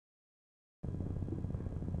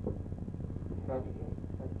It's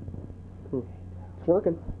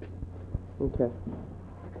working. Okay.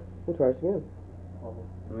 We'll try this again.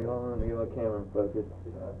 Let me hold on, let me get a camera focus.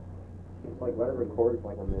 It's like, let it record for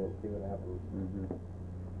like a minute, see what happens.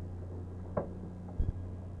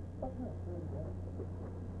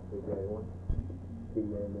 Okay, one.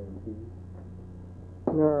 TMNT.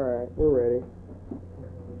 Alright, we're ready.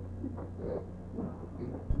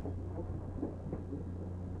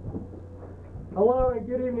 Hello and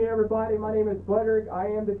good evening, everybody. My name is Budrick. I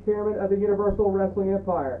am the chairman of the Universal Wrestling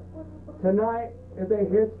Empire. Tonight is a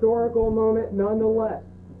historical moment nonetheless.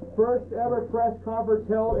 First ever press conference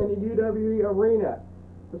held in the UWE arena.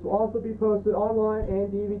 This will also be posted online and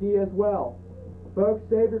DVD as well. Folks,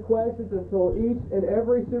 save your questions until each and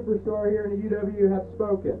every superstar here in the UWE have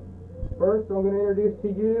spoken. First, I'm going to introduce to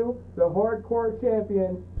you the hardcore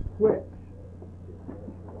champion, Twitch.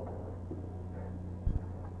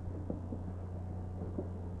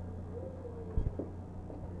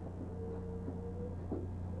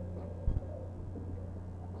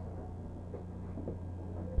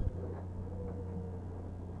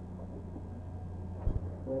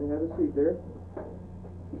 And have a seat there.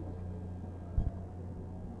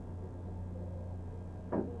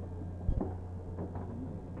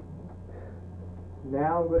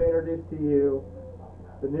 Now I'm going to introduce to you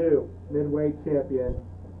the new midweight champion,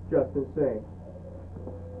 Justin Singh.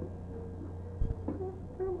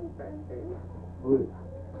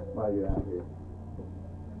 Why are you out here?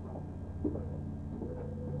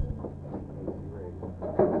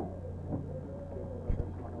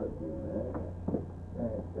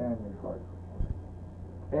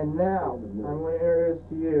 And now I'm going to introduce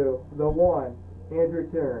to you the one, Andrew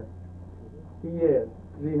Turner. He is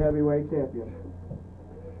the heavyweight champion.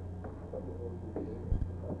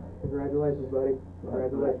 Congratulations, buddy.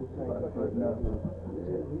 Congratulations.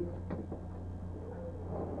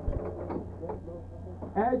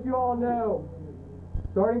 As you all know,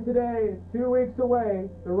 starting today, 2 weeks away,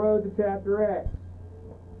 the road to Chapter X.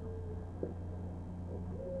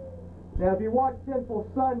 Now, if you watched Sinful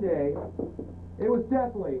Sunday, it was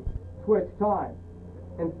definitely Twitch time.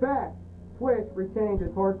 In fact, Twitch retained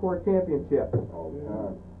his hardcore championship.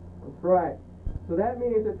 That's right. So that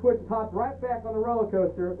means that Twitch hopped right back on the roller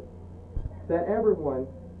coaster that everyone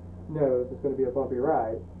knows is going to be a bumpy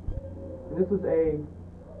ride. And this is a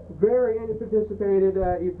very anticipated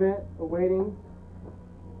event awaiting.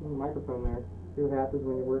 Microphone there. See what happens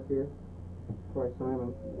when you work here. Sorry,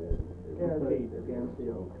 Simon.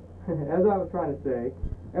 As I was trying to say,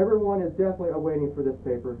 everyone is definitely awaiting for this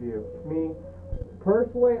pay-per-view. Me,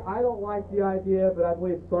 personally, I don't like the idea, but I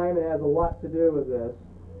believe Simon has a lot to do with this.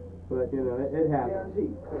 But, you know, it happens. I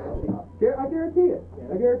guarantee it.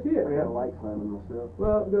 I guarantee it, man. I like Simon myself.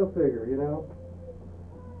 Well, go figure, you know.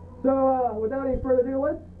 So, without any further ado,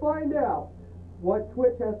 let's find out what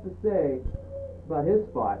Twitch has to say about his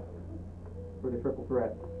spot for the triple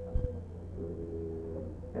threat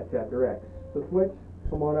at Chapter X. So, Twitch,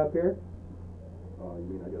 come on up here. Oh, you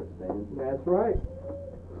mean I gotta stand? That's right.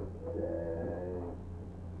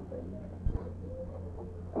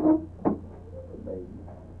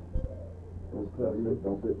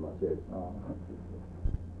 Don't sit in my chair.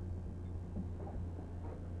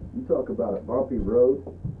 You talk about a bumpy road.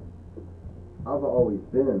 I've always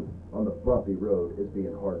been on the bumpy road as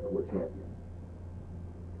being hardcore champion.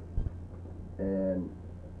 And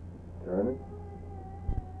Turner?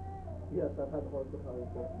 Yes, I've had the hardcore title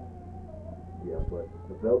before. Yeah, but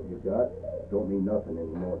the belt you got don't mean nothing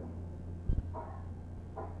anymore.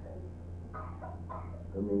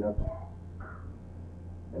 Don't mean nothing.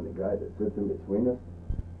 And the guy that sits in between us,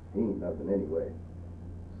 he ain't nothing anyway.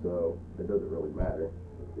 So it doesn't really matter.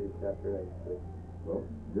 Let's see Chapter 8. Well,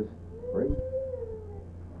 just bring it.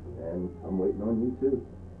 And I'm waiting on you too.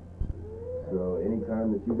 So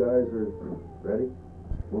anytime that you guys are ready,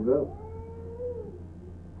 we'll go.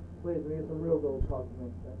 Please, we get some real gold talk to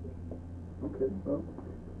make that. Okay, well,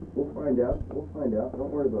 we'll find out. We'll find out.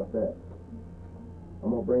 Don't worry about that.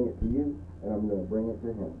 I'm going to bring it to you, and I'm going to bring it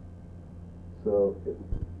to him. So, it's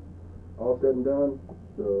all said and done,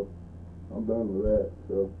 so I'm done with that.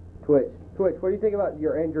 So Twitch, what do you think about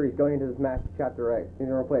your injuries going into this match, Chapter X? Think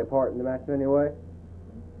you're going to play a part in the match in any way?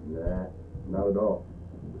 Nah, not at all.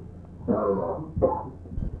 Not at all.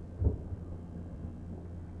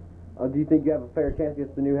 Do you think you have a fair chance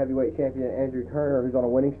against the new heavyweight champion, Andrew Turner, who's on a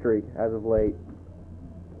winning streak as of late?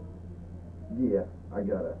 Yeah, I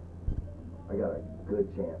got a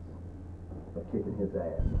good chance of kicking his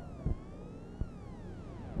ass.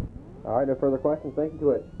 All right, no further questions. Thank you,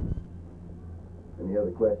 Twitch. Any other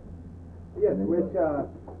questions? Yes, which,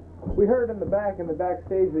 We heard in the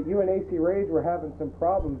backstage that you and AC Rage were having some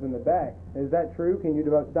problems in the back. Is that true? Can you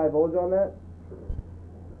divulge on that?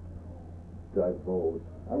 Divulge.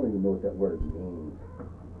 I don't even know what that word means.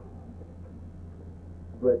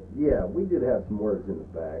 But yeah, we did have some words in the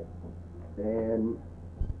back. And,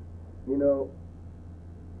 you know,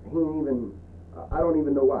 I don't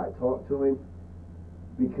even know why I talked to him,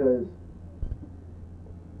 because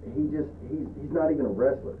he's not even a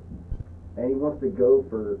wrestler. And he wants to go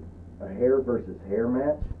for a hair versus hair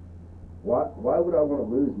match. Why would I want to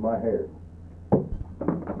lose my hair?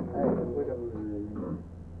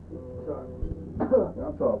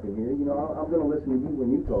 I'm talking here. You know, I'm going to listen to you when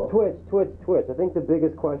you talk. Twitch. I think the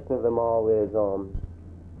biggest question of them all is,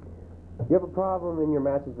 you have a problem in your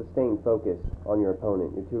matches with staying focused on your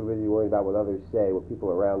opponent. You're too busy worried about what others say, what people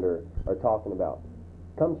around are talking about.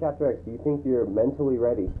 Come Chapter X, do you think you're mentally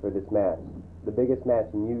ready for this match? The biggest match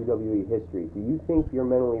in UWE history. Do you think you're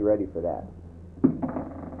mentally ready for that?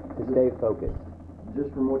 To stay focused?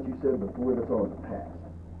 Just from what you said before, that's all in the past.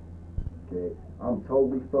 Okay? I'm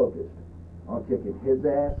totally focused on kicking his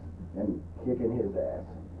ass and kicking his ass.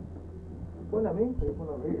 What I mean? There's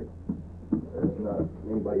one over here. There's not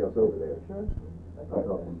anybody else over there. Sure. I'm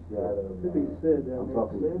talking. Should be Sid down I'm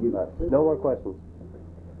talking to you. No more questions.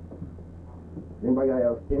 Anybody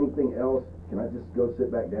else? Anything else? Can I just go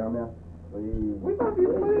sit back down now? Please. We might be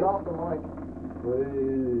able to drop the mic.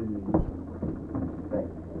 Please.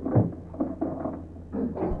 Thanks.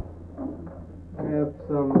 I have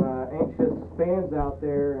some anxious fans out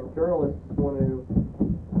there and journalists want to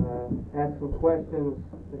ask some questions.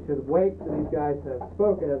 They should wait till these guys have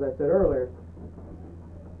spoken, as I said earlier.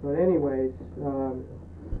 But anyways,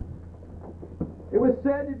 it was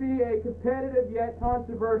said to be a competitive yet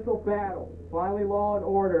controversial battle. Finally, law and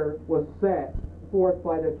order was set forth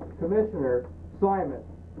by the commissioner, Simon.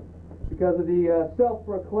 Because of the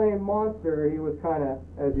self-proclaimed monster, he was kind of,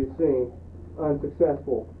 as you've seen,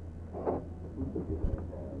 unsuccessful.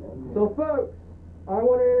 So folks, I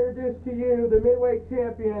want to introduce to you the midweight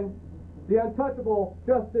champion, the untouchable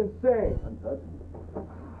Justin Sane. Untouchable.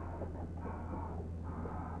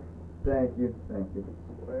 Thank you.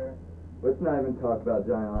 Let's not even talk about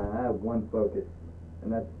Giant Lion. I have one focus,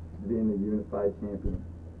 and that's being the unified champion.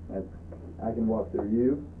 I can walk through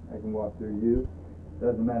you.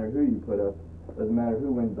 Doesn't matter who you put up. Doesn't matter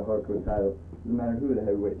who wins the hardcore title. Doesn't matter who the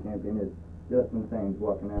heavyweight champion is. Justin Sane's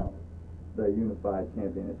walking out the unified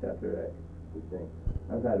champion at Chapter X.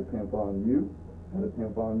 I've had a pinfall on you. You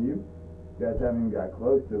guys haven't even got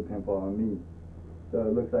close to a pinfall on me. So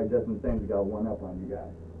it looks like Justin Sane's got one up on you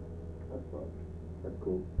guys. That's fun. That's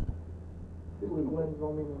cool. Luke wins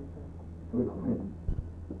on me. Luke wins.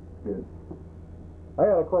 Good. I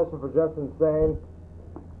got a question for Justin Sane.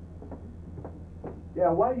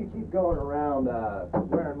 Yeah, why do you keep going around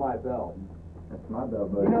wearing my belt? That's my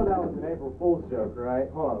belt, buddy. You know that was an April Fool's joke, right?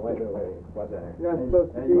 Hold on, wait. Watch that here. You're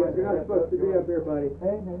not supposed to be up here, buddy.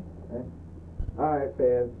 Hey. All right,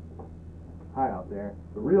 fans. Hi out there.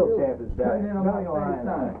 The real champ is back. Johnny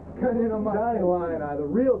Lion, the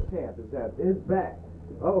real champ is back.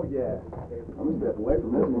 Oh yeah. I'm gonna step away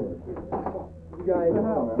from this one. You guys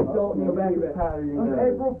don't need back of it.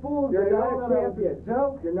 April Fool's. You're not a champion.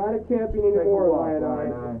 You're not a champion anymore,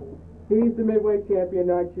 Lion. He's the midweight champion,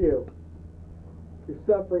 not you. You're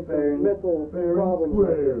suffering from mental problems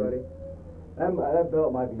here, buddy. That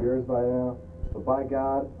belt might be yours by now, but by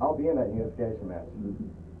God, I'll be in that unification match.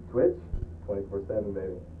 Twitch, 24/7,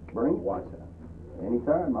 baby. Bring it. Watch that.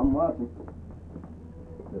 Anytime. I'm watching.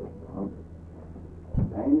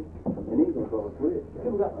 Dang. And he's gonna call a switch.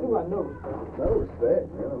 Who got no respect? No respect,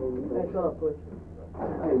 man. I mean, you know. That's all, Twitch.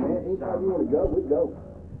 Hey, man, anytime you want to go, we go.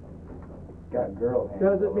 Got girl hands.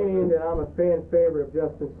 Doesn't mean that I'm a fan favorite of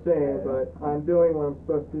Justin Sane, but I'm doing what I'm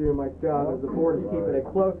supposed to do. My job as the board is keeping a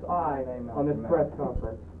close eye on this press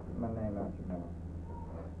conference. My name out your mouth.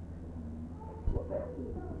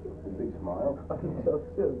 Big smile.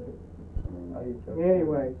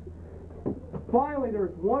 Anyways, finally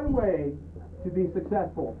there's one way to be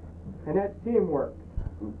successful, and that's teamwork.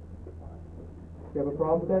 You have a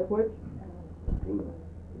problem with that, Twitch? Team.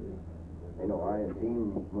 Ain't no I in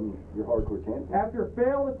team when you're hardcore champion. After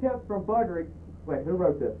failed attempts from Budrick, wait, who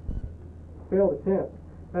wrote this? Failed attempts.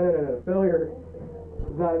 No. Failure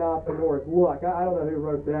is not an option nor is luck. I don't know who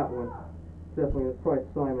wrote that one. Definitely, it's probably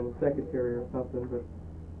Simon, the secretary or something, but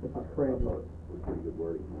this is crazy. I thought it was pretty good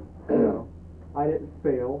wording. No, I didn't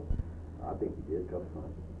fail. I think you did a couple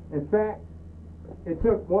times. In fact, it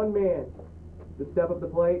took one man to step up the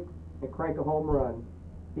plate and crank a home run.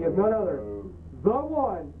 He is none other, the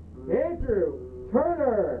one, Andrew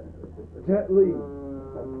Turner. Jet Li.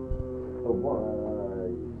 The one.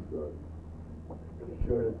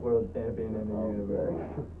 shortest world champion in the universe.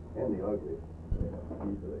 And the ugliest. Yeah,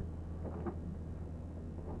 easily.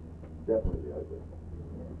 Definitely the ugliest.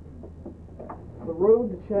 The road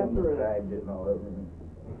to Chapter chapter X. Fag getting all over me.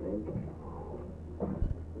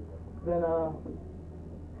 Been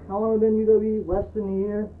how long have been UWE? Less than a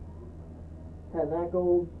year. Had that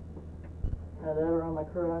gold. Had that around my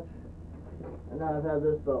crotch. And now I've had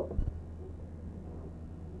this belt.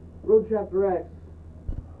 Road to chapter X.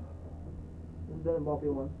 It's been a bumpy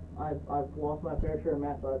one. I've lost my fair share of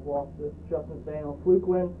matches. I've lost to Justin Sane on fluke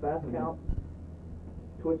win, fast count.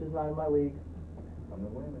 Twitch is not in my league. I'm the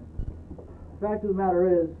winner. Fact of the matter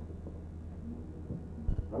is,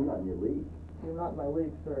 I'm not in your league. you're not in my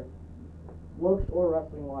league, sir. Looks or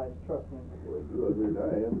wrestling wise, trust me. Well, you uglier than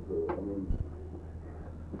I am, so, I mean,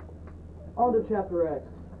 On to chapter X.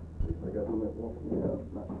 I got one that won't,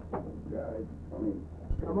 not guys. I mean,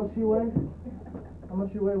 How much you weigh? How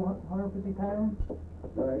much you weigh? 150 pounds?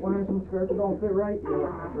 Wearing some skirts that don't fit right? Yeah,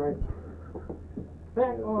 that's right.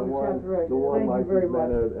 Back on to chapter X. Thank you very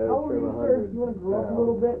much. How old are you, sir? You want to grow up a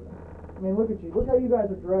little bit? I mean, look at you. Look how you guys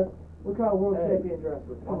are dressed. Look how a world champion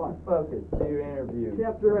dresses. Come on. Focus. Do your interview.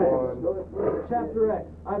 Chapter X. Chapter X.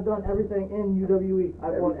 I've done everything in UWE.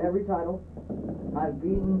 I've won every title. I've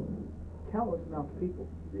beaten countless amounts of people.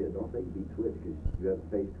 yeah, don't say you beat Twitch because you haven't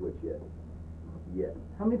faced Twitch yet. Yet.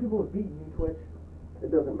 How many people have beaten you, Twitch?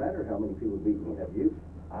 It doesn't matter how many people beat me. Have you?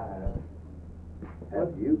 I have.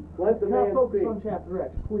 Have you? Let the man Focus speak. on chapter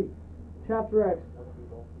X, please. Chapter X.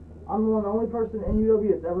 I'm the only person in UWE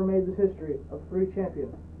that's ever made this history of 3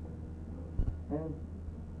 champions. And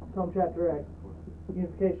come chapter X,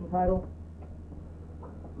 unification title.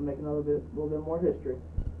 Make another little bit more history.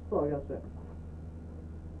 That's all I gotta say.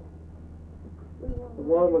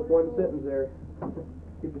 Along with one sentence there.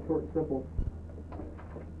 Keep it short and simple.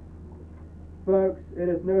 Folks, it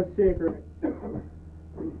is no secret.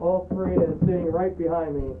 All 3 that are sitting right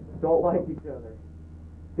behind me don't like each other.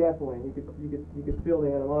 Definitely, you could feel the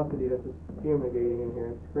animosity that's just fumigating in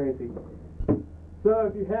here. It's crazy. So,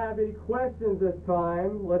 if you have any questions this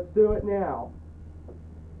time, let's do it now.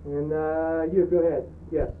 And you go ahead.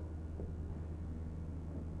 Yes.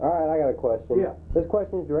 Alright, I got a question. Yeah. This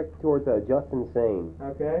question is directed towards Justin Sane.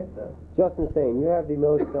 Okay. Justin Sane, you have the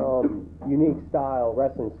most unique style,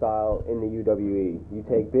 wrestling style in the UWE. You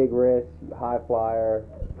take big risks, high flyer,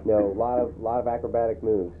 a lot of acrobatic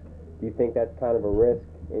moves. Do you think that's kind of a risk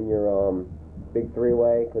in your big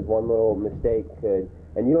 3-way? Because one little mistake could,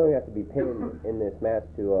 and you don't even have to be pinned in this match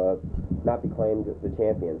to not be claimed the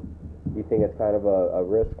champion. Do you think it's kind of a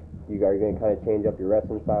risk? Are you going to kind of change up your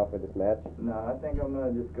wrestling style for this match? No, I think I'm going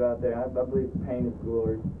to just go out there. I believe pain is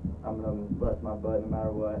glory. I'm going to bust my butt no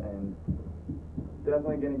matter what, and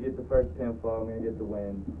definitely going to get the first pinfall. I'm going to get the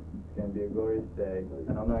win. It's going to be a glorious day,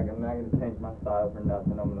 and I'm not going to change my style for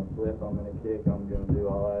nothing. I'm going to flip, I'm going to kick, I'm going to do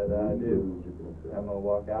all that I do. I'm going to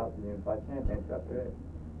walk out the unified champion chapter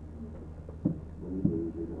 8. When you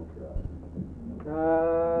lose, you're going to cry.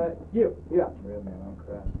 Yeah. Real man, I'm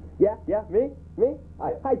crying. Yeah, me?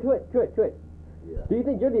 Hi, Twitch. Yeah. Do you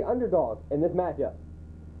think you're the underdog in this matchup?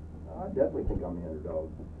 I definitely think I'm the underdog.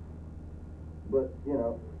 But,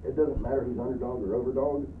 it doesn't matter who's underdog or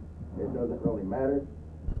overdog. It doesn't really matter.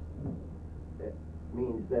 It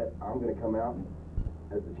means that I'm going to come out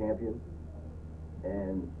as the champion.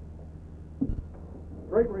 And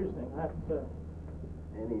Great reasoning, I have to say.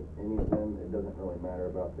 any of them, it doesn't really matter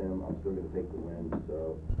about them. I'm still going to take the win,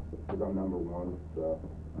 so, because I'm number 1, so.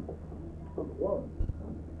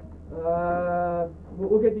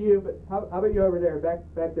 We'll get to you, but how about you over there,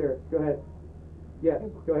 back there? Go ahead. Yes,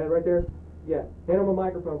 go ahead, right there. Yeah, hand him a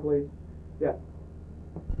microphone, please. Yeah.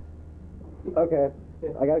 Okay,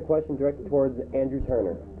 I got a question directed towards Andrew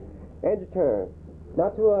Turner. Andrew Turner,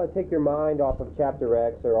 not to take your mind off of Chapter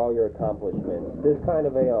X or all your accomplishments, this is kind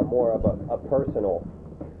of a more of a personal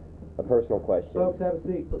question. Folks, have a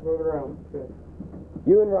seat. Let's move it around. Good.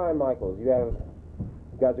 You and Ryan Michaels, you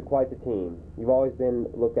guys are quite the team. You've always been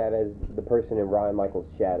looked at as the person in Ryan Michaels'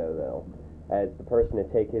 shadow, though, as the person to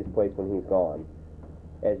take his place when he's gone,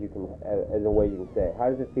 as a way you can say. How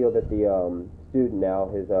does it feel that the student now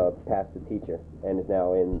has passed the teacher and is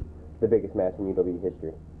now in the biggest match in UWE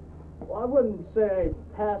history? Well, I wouldn't say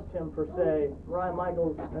past him per se. Ryan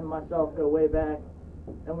Michaels and myself go way back,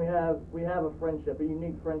 and we have a friendship, a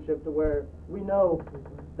unique friendship, to where we know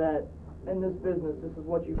that in this business, this is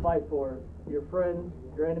what you fight for. Your friends,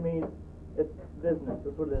 your enemies, it's business.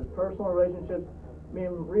 That's what it is. Personal relationships. Me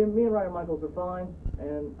and Ryan Michaels are fine,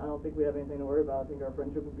 and I don't think we have anything to worry about. I think our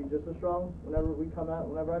friendship would be just as strong whenever I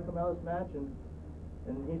come out of this match, and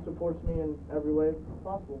he supports me in every way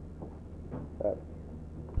possible.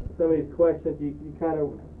 some of these questions, you kind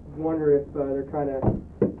of wonder if they're trying to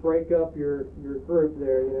break up your group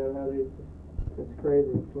there. You know how it's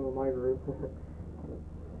crazy. Well, my group.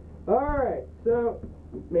 All right, so,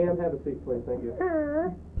 ma'am, have a seat, please. Thank you.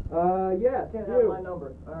 Yes. Can't you. have my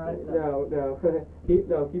number. All right. No. keep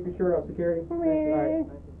your shirt on, security. All right.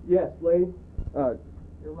 Yes, lady.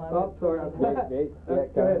 You're my Oh, sorry. Go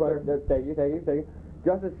ahead, sir. Thank you.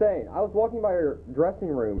 Just the same. I was walking by your dressing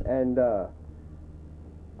room, and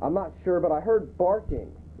I'm not sure, but I heard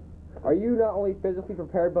barking. Are you not only physically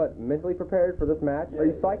prepared, but mentally prepared for this match? Are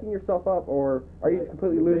you psyching yourself up, or are you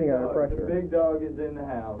completely losing under pressure? The big dog is in the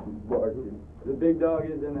house. The big dog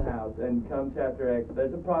is in the house, and come Chapter X,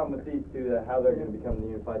 there's a problem with these two, that how they're going to become the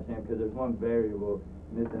unified champ, because there's one variable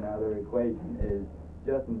missing out of their equation, is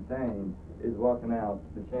Justin Sane is walking out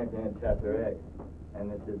the champion at Chapter X, and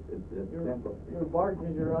it's simple. You're barking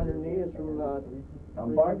because you're on your knees from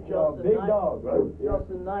I'm barking on big dog, bro.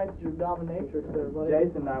 Justin Knight's your dominatrix there, buddy.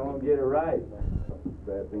 Jason and I won't get it right.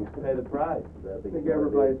 Bad things. Pay the price. Bad I things. think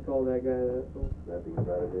everybody's called that guy that. Bad things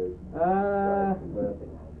about it is.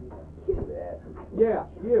 Yeah,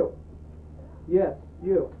 you. Yes,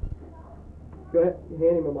 you. Go ahead,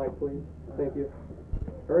 hand him a mic, please. Thank you.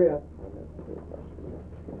 Hurry up.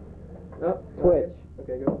 Oh, Twitch.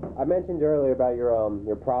 Okay, go. I mentioned earlier about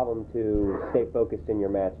your problem to stay focused in your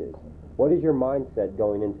matches. What is your mindset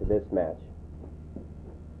going into this match?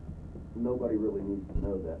 Nobody really needs to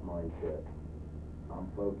know that mindset. I'm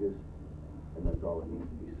focused, and that's all that needs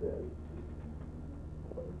to be said.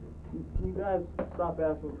 You guys stop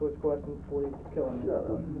asking Twitch questions, please. It's killing me. Shut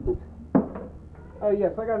up. Oh,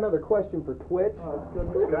 yes, I got another question for Twitch. Oh, it's good.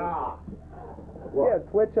 Yeah,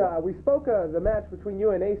 Twitch, we spoke of the match between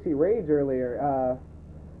you and AC Rage earlier.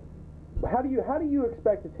 How do you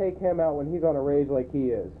expect to take him out when he's on a rage like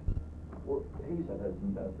he is? Well,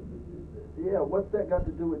 yeah, what's that got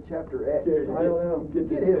to do with Chapter X? I don't know.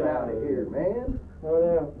 Get him out of here, man. I don't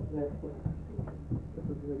know.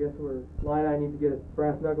 I guess we're line. I need to get his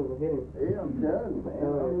brass knuckles and hit him. Yeah, I'm telling you, man.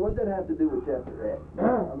 I mean, what's that have to do with Chapter X?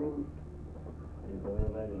 I mean,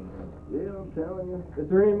 yeah, I'm telling you. Is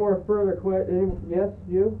there any more further questions? Yes,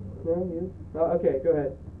 you? No, you? Oh, okay, go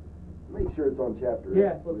ahead. Make sure it's on Chapter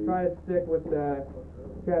Yes, X. let's try to stick with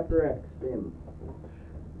Chapter X. Damn.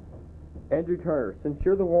 Andrew Turner, since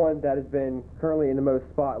you're the one that has been currently in the most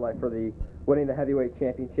spotlight for the winning the heavyweight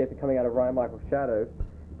championship and coming out of Ryan Michaels' shadow,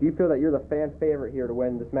 do you feel that you're the fan favorite here to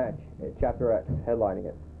win this match at Chapter X, headlining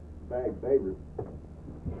it? Bag favorite.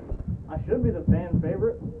 I should be the fan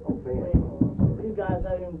favorite. Oh, fan. These guys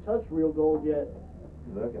haven't even touched real gold yet.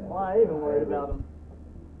 Why I even worried about them?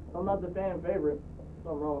 If I'm not the fan favorite,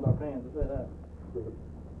 something wrong with our fans, I'll say that.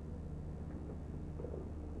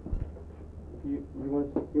 You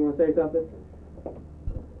want to say something?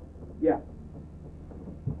 Yeah.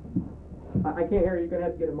 I can't hear you. You're going to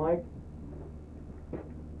have to get a mic.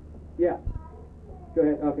 Yeah. Go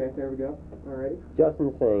ahead. Okay, there we go. Alrighty.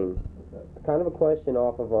 Justin Sane, kind of a question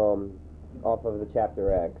off of the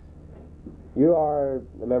Chapter X. You are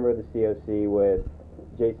a member of the COC with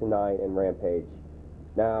Jason Knight and Rampage.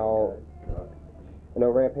 Now, I know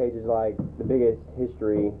Rampage is like the biggest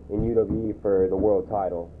history in UWE for the world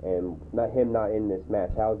title, and not in this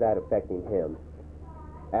match. How is that affecting him?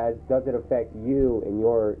 As does it affect you in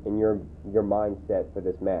your mindset for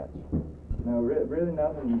this match? No, really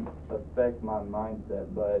nothing affects my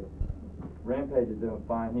mindset, but Rampage is doing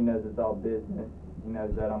fine. He knows it's all business. He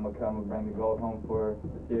knows that I'm going to come and bring the gold home for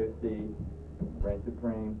the COC, reign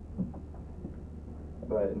supreme.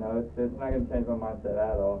 But no, it's not going to change my mindset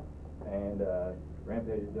at all. And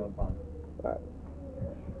Rampage is doing fine. All right.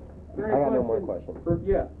 I got no more questions.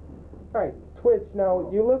 Yeah. All right, Twitch. Now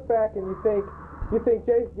you look back and you think,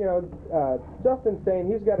 Justin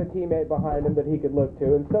Sane, he's got a teammate behind him that he could look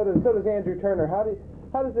to, and so does Andrew Turner. How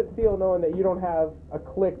does it feel knowing that you don't have a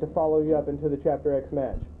clique to follow you up into the Chapter X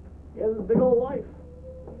match? He has a big old life.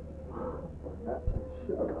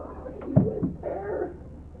 Shut up. You went there.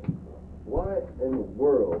 Why in the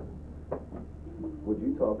world would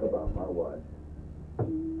you talk about my wife?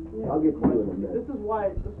 Yeah, I'll get to you in a minute. This is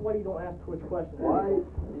why you don't ask Twitch questions. Why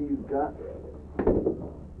do you got...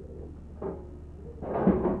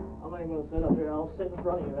 I'm not even going to sit up here. I'll sit in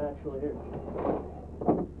front of you, actually, here.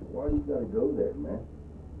 Why you gotta go there, man?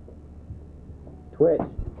 Twitch,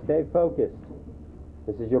 stay focused.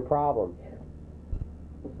 This is your problem.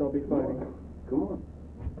 Let's don't be funny. Come on.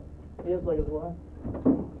 He is like his wife.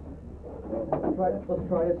 Let's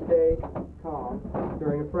try to stay calm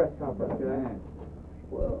during a press conference, okay?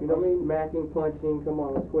 Well, You know what I mean? Macking, punching. Come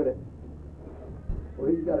on, let's quit it. well,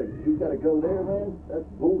 he's gotta go there, man. That's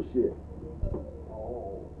bullshit.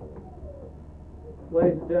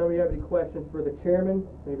 Ladies and gentlemen, you have any questions for the chairman?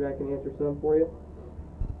 Maybe I can answer some for you.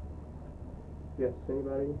 Yes,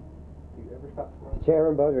 anybody? Do you ever stop smoking?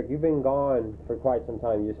 Chairman Bodrick, you've been gone for quite some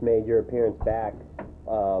time. You just made your appearance back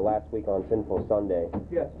last week on Sinful Sunday.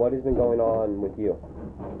 Yes. What has been going on with you?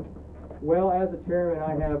 Well, as a chairman,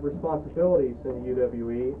 I have responsibilities in the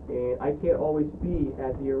UWE, and I can't always be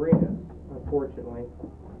at the arenas, unfortunately.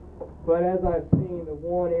 But as I've seen the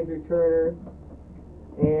one, Andrew Turner,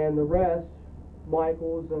 and the rest,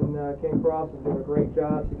 Michaels and Ken Cross have done a great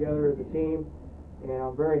job together as a team, and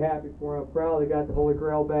I'm very happy for them. I'm proud they got the Holy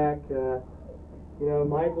Grail back. You know,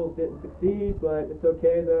 Michaels didn't succeed, but it's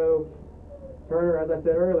okay though. Turner, as I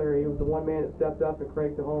said earlier, he was the one man that stepped up and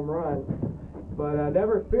cranked the home run. But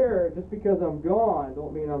never fear, just because I'm gone,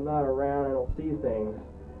 don't mean I'm not around and don't see things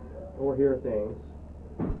or hear things.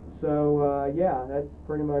 So, yeah, that's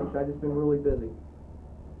pretty much, I've just been really busy.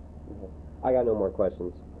 I got no more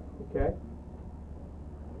questions. Okay?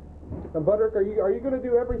 And Budrick, are you going to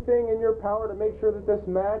do everything in your power to make sure that this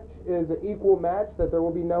match is an equal match, that there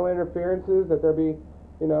will be no interferences, that there be,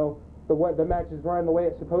 you know, the match is run the way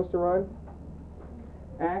it's supposed to run?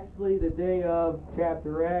 Actually, the day of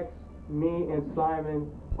Chapter X, me and Simon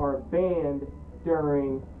are banned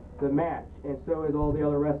during the match, and so is all the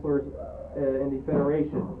other wrestlers in the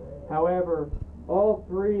federation. However, all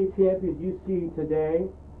three champions you see today,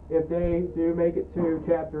 if they do make it to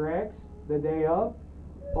Chapter X the day of,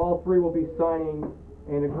 all three will be signing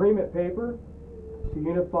an agreement paper to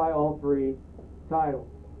unify all three titles.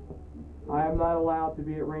 I am not allowed to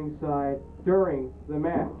be at ringside during the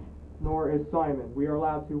match, nor is Simon. We are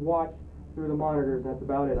allowed to watch through the monitors. That's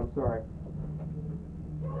about it. I'm sorry.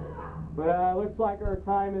 But looks like our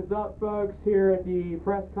time is up, folks, here at the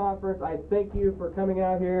press conference. I thank you for coming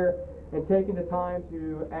out here and taking the time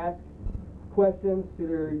to ask questions to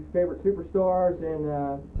their favorite superstars, and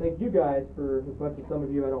thank you guys for, as much as some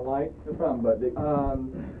of you I don't like, No problem, bud.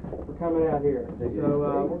 for coming out here.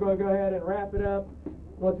 So we're going to go ahead and wrap it up.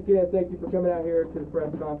 Once again, thank you for coming out here to the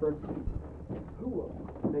press conference.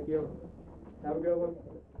 Thank you. Have a good one.